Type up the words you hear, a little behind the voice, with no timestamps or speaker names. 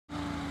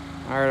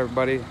Alright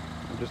everybody,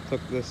 I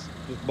just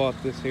bought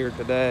this here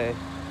today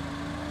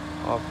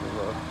off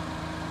of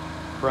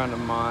a friend of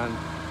mine,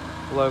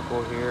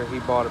 local here. He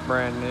bought a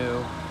brand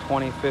new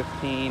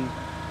 2015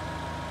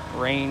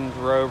 Range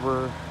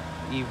Rover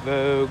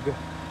Evoque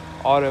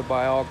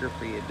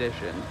Autobiography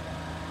edition.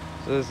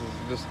 So this is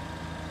just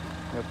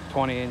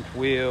 20-inch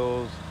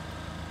wheels,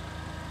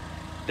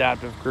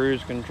 adaptive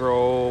cruise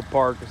control,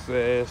 park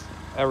assist,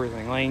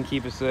 everything, lane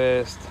keep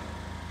assist.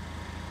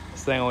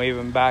 This thing will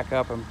even back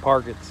up and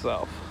park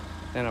itself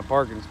in a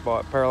parking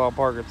spot, parallel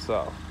park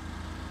itself.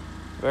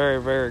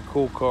 Very, very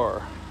cool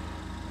car.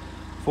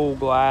 Full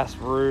glass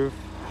roof.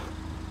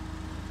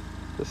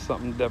 Just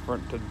something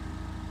different to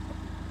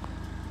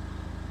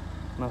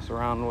mess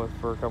around with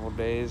for a couple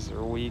days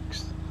or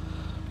weeks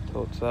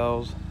until it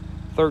sells.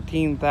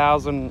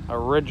 13,000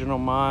 original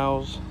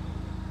miles.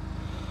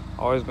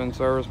 Always been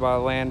serviced by a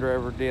Land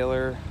Rover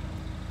dealer.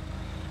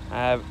 I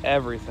have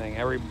everything,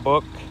 every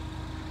book,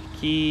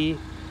 key,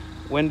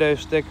 window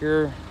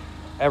sticker,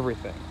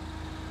 everything.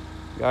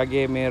 God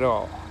gave me it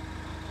all.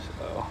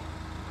 So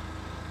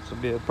this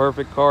would be a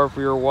perfect car for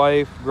your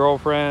wife,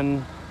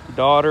 girlfriend,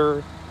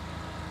 daughter.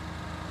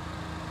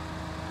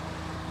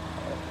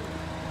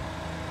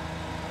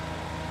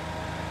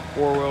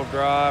 Four-wheel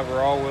drive or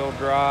all-wheel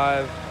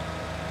drive.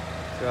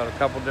 It's got a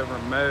couple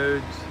different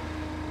modes.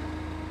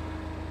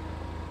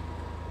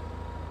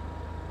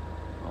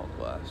 All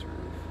glass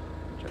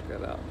roof. Check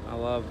that out. I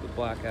love the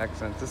black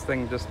accents. This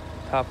thing just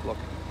tough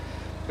looking.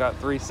 Got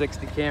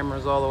 360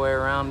 cameras all the way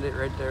around it.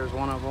 Right there's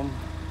one of them.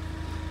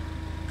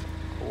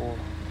 Cool.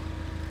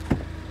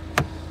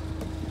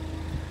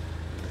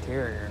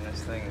 Interior in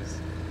this thing is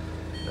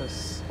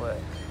just slick.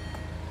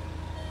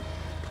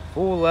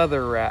 Full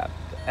leather wrapped.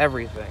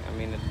 Everything. I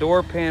mean, the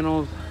door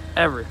panels,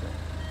 everything.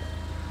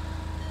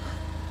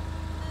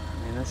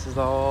 I mean, this is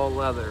all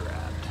leather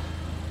wrapped.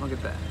 Look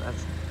at that.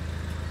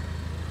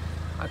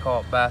 I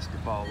call it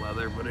basketball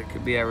leather, but it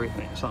could be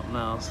everything, something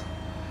else.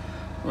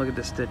 Look at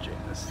the stitching.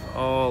 This is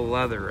all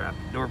leather wrapped.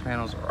 Door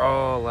panels are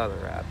all leather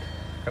wrapped.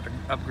 Got the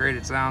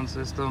upgraded sound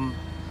system.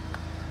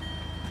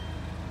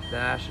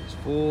 Dash is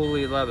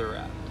fully leather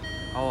wrapped.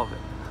 All of it.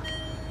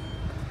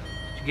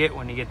 What you get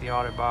when you get the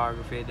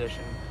Autobiography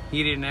edition.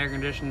 Heated and air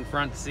conditioned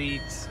front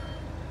seats.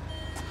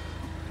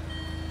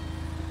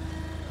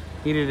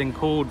 Heated and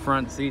cooled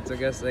front seats, I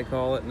guess they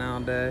call it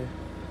nowadays.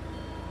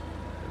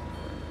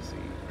 Front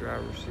seat,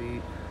 driver's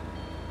seat.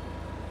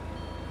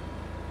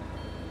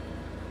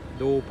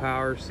 Dual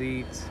power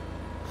seats.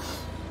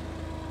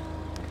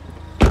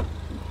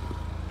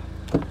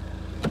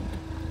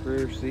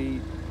 Rear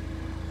seat.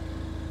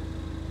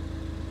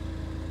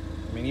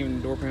 I mean, even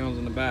the door panels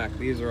in the back,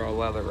 these are all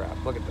leather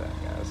wrapped. Look at that,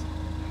 guys.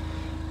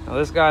 Now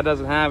this guy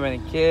doesn't have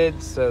any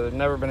kids, so there's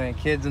never been any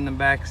kids in the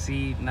back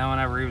seat. No one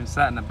ever even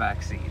sat in the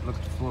back seat. Look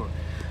at the floor.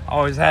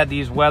 Always had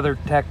these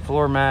WeatherTech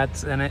floor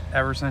mats in it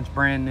ever since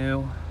brand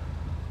new.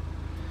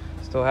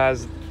 Still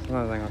has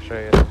another thing I'll show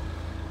you.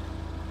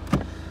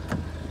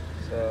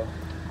 So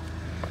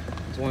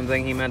it's one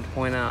thing he meant to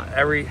point out.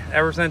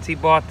 Ever since he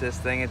bought this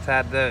thing, it's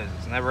had those.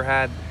 It's never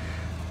had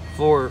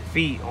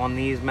feet on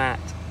these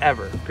mats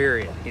ever.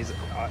 Period.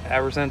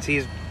 Ever since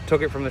he's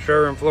took it from the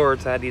showroom floor,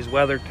 it's had these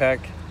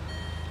WeatherTech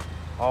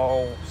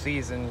all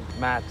season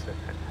mats in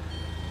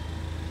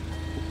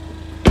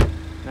it.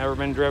 Never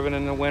been driven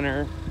in the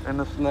winter in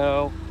the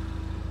snow.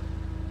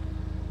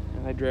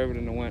 And I drove it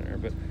in the winter,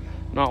 but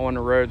not when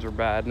the roads were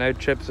bad. No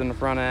chips in the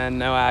front end,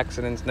 no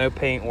accidents, no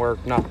paint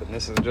work, nothing.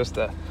 This is just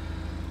a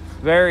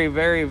very,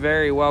 very,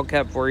 very well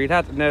kept for. You'd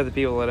have to know the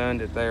people that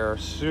owned it. They are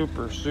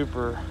super,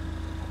 super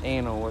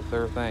anal with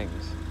their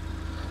things.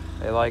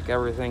 They like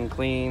everything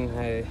clean,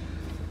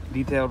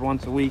 detailed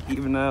once a week,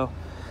 even though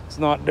it's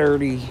not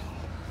dirty.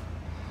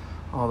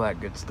 All that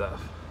good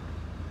stuff.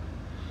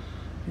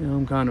 You know,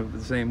 I'm kind of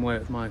the same way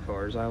with my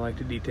cars. I like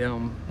to detail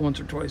them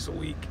once or twice a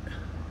week.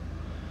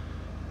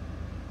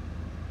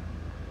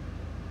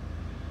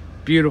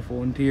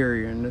 Beautiful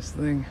interior in this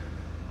thing.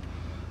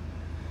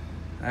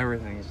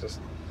 Everything's just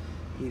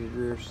heated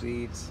rear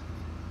seats.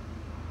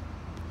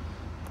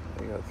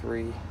 They got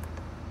three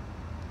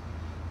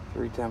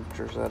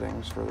temperature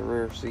settings for the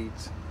rear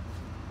seats,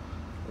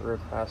 the rear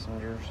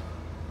passengers.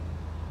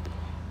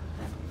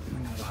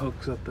 The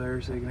hooks up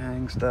there so you can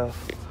hang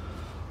stuff.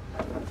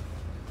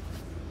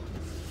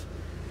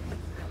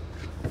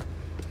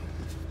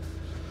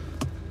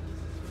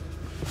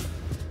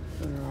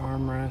 There are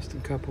armrest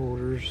and cup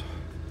holders.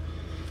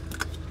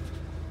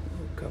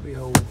 Cubby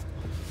hole.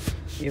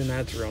 Even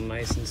that's real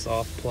nice and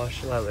soft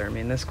plush leather. I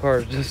mean, this car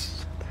is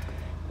just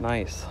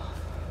nice.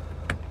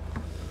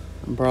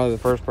 I'm probably the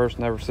first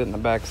person to ever sit in the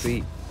back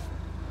seat.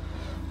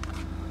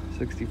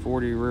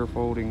 60/40 rear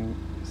folding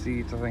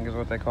seats, I think is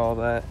what they call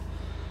that.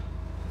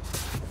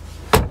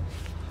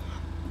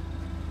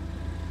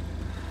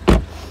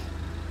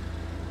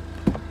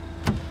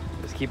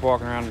 Just keep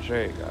walking around and show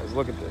you guys.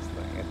 Look at this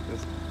thing.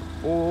 It's just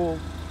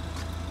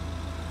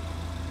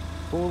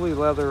fully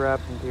leather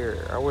wrapped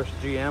interior. I wish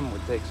GM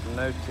would take some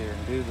notes here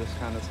and do this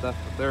kind of stuff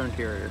with their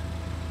interior.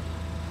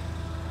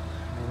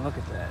 I mean, look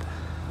at that.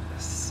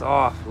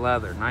 soft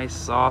leather, nice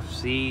soft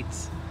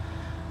seats,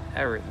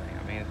 everything.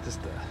 I mean, it's just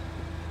a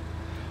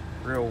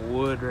real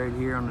wood right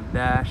here on the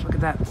dash. Look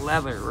at that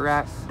leather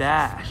wrapped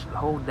dash. The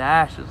whole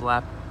dash is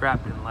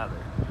wrapped in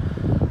leather.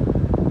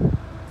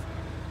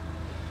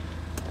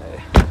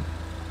 Okay.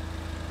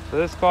 So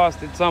this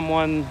costed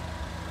someone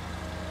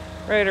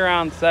right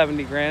around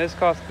 70 grand. This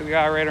cost the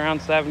guy right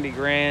around 70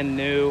 grand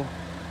new,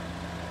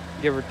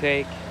 give or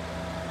take.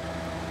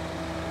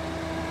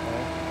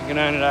 You can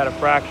own it at a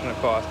fraction of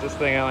cost. This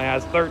thing only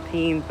has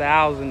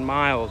 13,000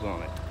 miles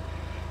on it.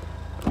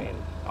 I mean,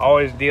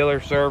 always dealer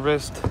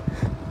serviced.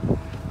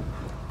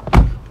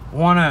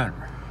 One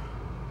owner.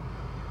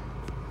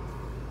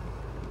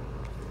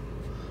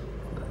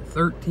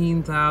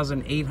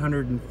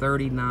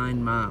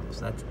 13,839 miles.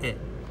 That's it.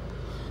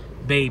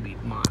 Baby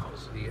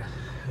miles. Yeah.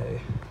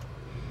 Hey.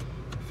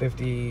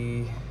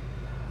 between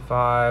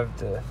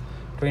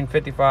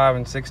 55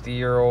 and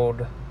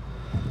 60-year-old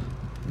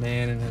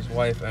man and his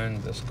wife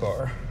owned this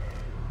car.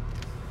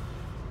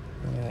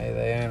 Yeah,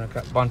 they own a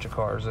bunch of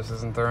cars. This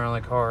isn't their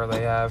only car.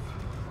 They have,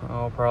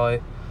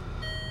 probably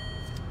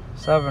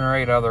 7 or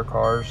 8 other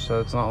cars,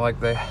 so it's not like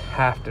they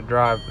have to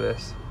drive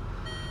this.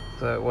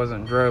 So it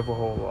wasn't drove a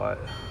whole lot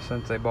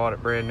since they bought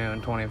it brand new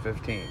in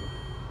 2015.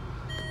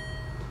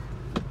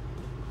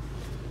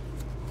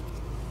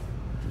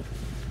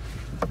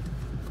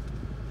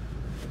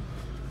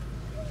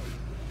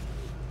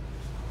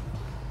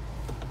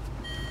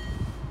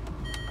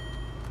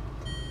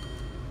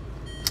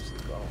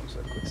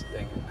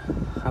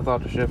 I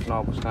thought the shift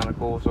knob was kind of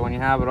cool. So when you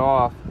have it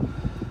off,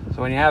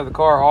 when you have the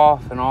car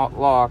off and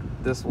locked,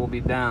 this will be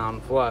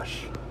down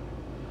flush.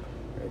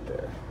 Right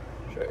there.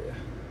 I'll show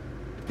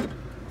you.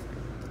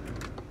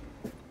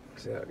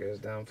 See how it goes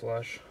down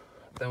flush.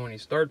 Then when you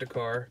start the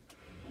car,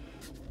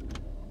 it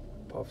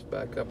puffs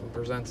back up and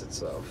presents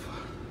itself.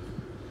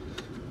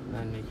 And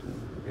then you can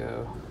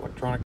go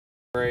electronic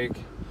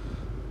brake,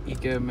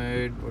 eco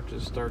mode, which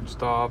is start,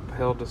 stop,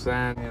 hill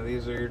descent.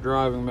 These are your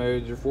driving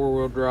modes, your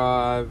 4-wheel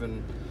drive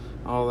and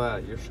all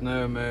that, your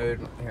snow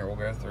mode. Here, we'll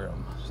go through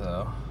them.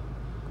 So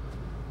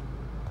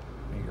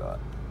you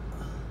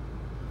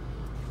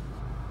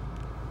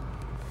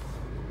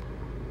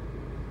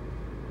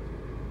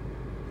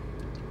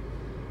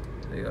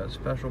got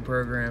special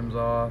programs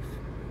off,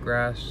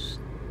 grass,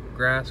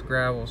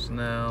 gravel,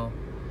 snow,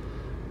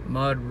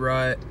 mud,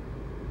 rut,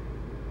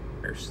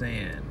 or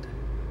sand.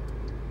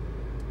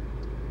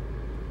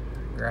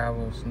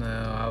 Gravel,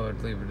 snow, I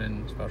would leave it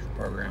in special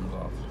programs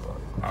off, but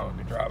I would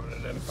be driving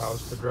it in if I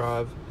was to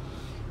drive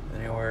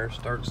anywhere.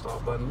 Start,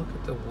 stop button. Look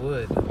at the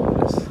wood.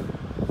 This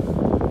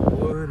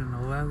wood and the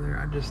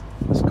leather. This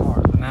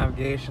car, the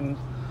navigation.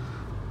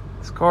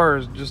 This car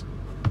is just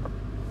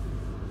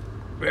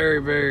very,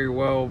 very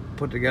well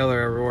put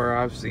together everywhere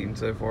I've seen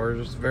so far.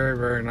 Just very,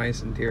 very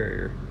nice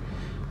interior.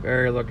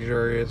 Very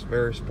luxurious,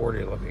 very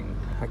sporty looking.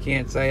 I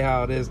can't say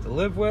how it is to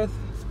live with.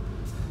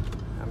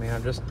 I mean, I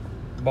just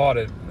bought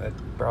it at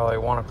probably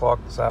 1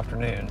 o'clock this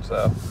afternoon,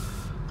 so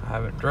I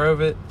haven't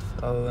drove it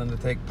other than to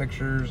take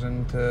pictures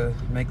and to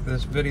make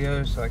this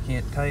video, so I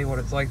can't tell you what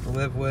it's like to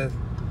live with.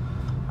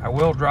 I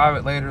will drive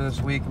it later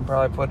this week and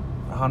probably put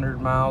 100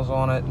 miles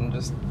on it and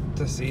just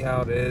to see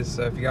how it is.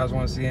 So if you guys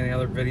want to see any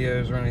other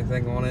videos or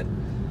anything on it,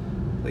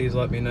 please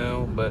let me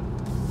know. But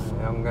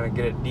I'm gonna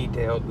get it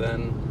detailed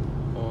then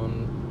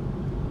on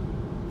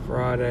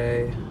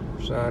Friday,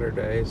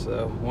 Saturday.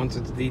 So once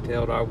it's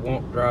detailed, I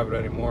won't drive it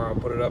anymore. I'll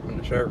put it up in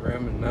the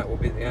showroom and that will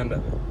be the end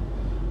of it.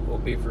 It will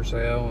be for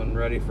sale and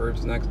ready for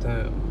its next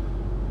home.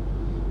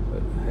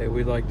 But hey,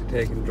 we like to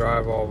take and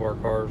drive all of our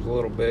cars a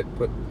little bit,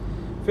 put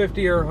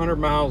 50 or 100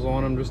 miles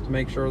on them just to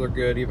make sure they're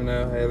good, even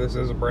though, hey, this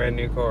is a brand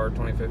new car,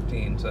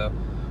 2015, so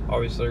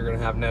obviously you're going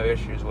to have no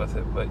issues with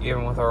it. But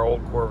even with our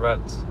old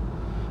Corvettes,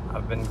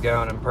 I've been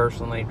going and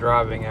personally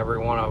driving every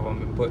one of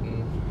them and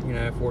putting,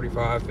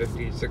 45,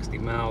 50, 60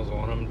 miles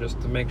on them just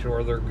to make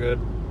sure they're good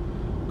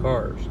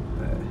cars.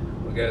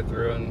 We go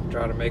through and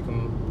try to make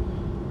them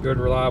good,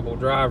 reliable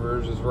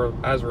drivers,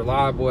 as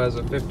reliable as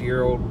a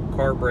 50-year-old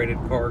carbureted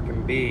car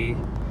can be.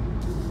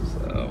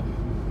 So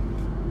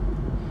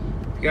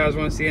if you guys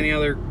want to see any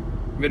other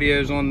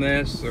videos on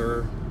this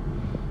or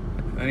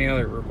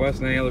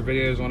requesting any other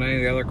videos on any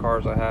of the other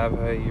cars I have,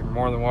 hey, you're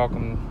more than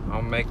welcome.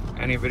 I'll make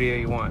any video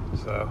you want,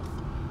 so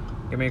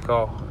give me a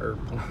call, or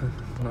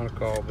not a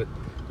call, but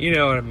you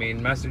know what I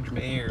mean. Message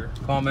me or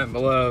comment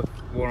below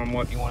on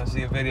what you want to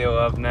see a video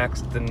of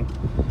next, and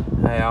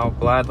hey, I'll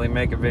gladly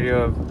make a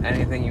video of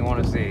anything you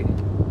want to see.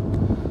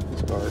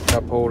 It's got our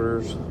cup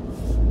holders,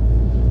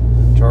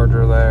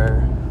 charger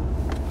there,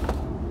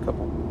 a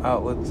couple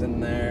outlets in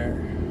there.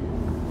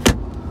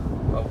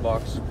 Glove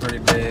box is pretty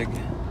big.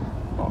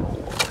 Bottle of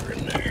water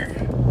in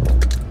there.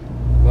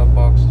 Glove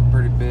box is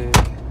pretty big.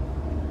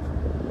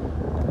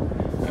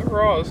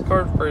 Overall, this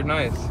car's pretty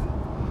nice.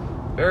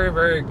 Very,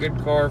 very good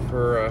car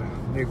for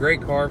be a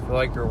great car for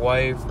like your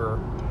wife or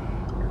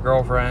your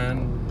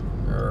girlfriend,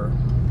 or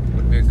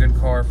would be a good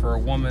car for a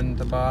woman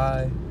to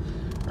buy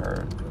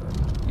or a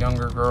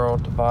younger girl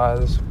to buy.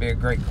 This would be a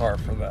great car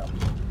for them.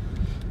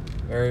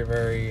 Very,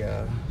 very,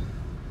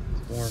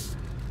 it's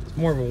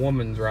more of a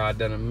woman's ride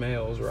than a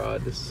male's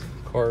ride. This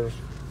car's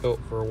built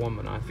for a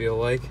woman, I feel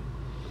like.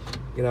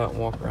 Get out and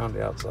walk around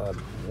the outside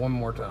one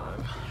more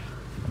time.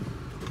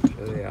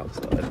 Show the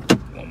outside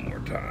one more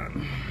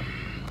time.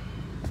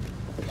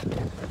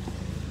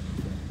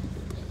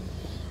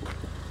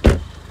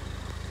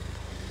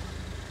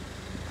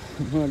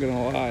 I'm not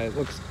gonna lie, it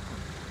looks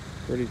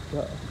pretty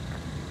tough.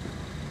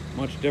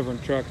 Much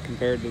different truck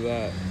compared to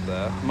that.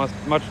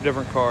 Much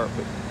different car,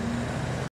 but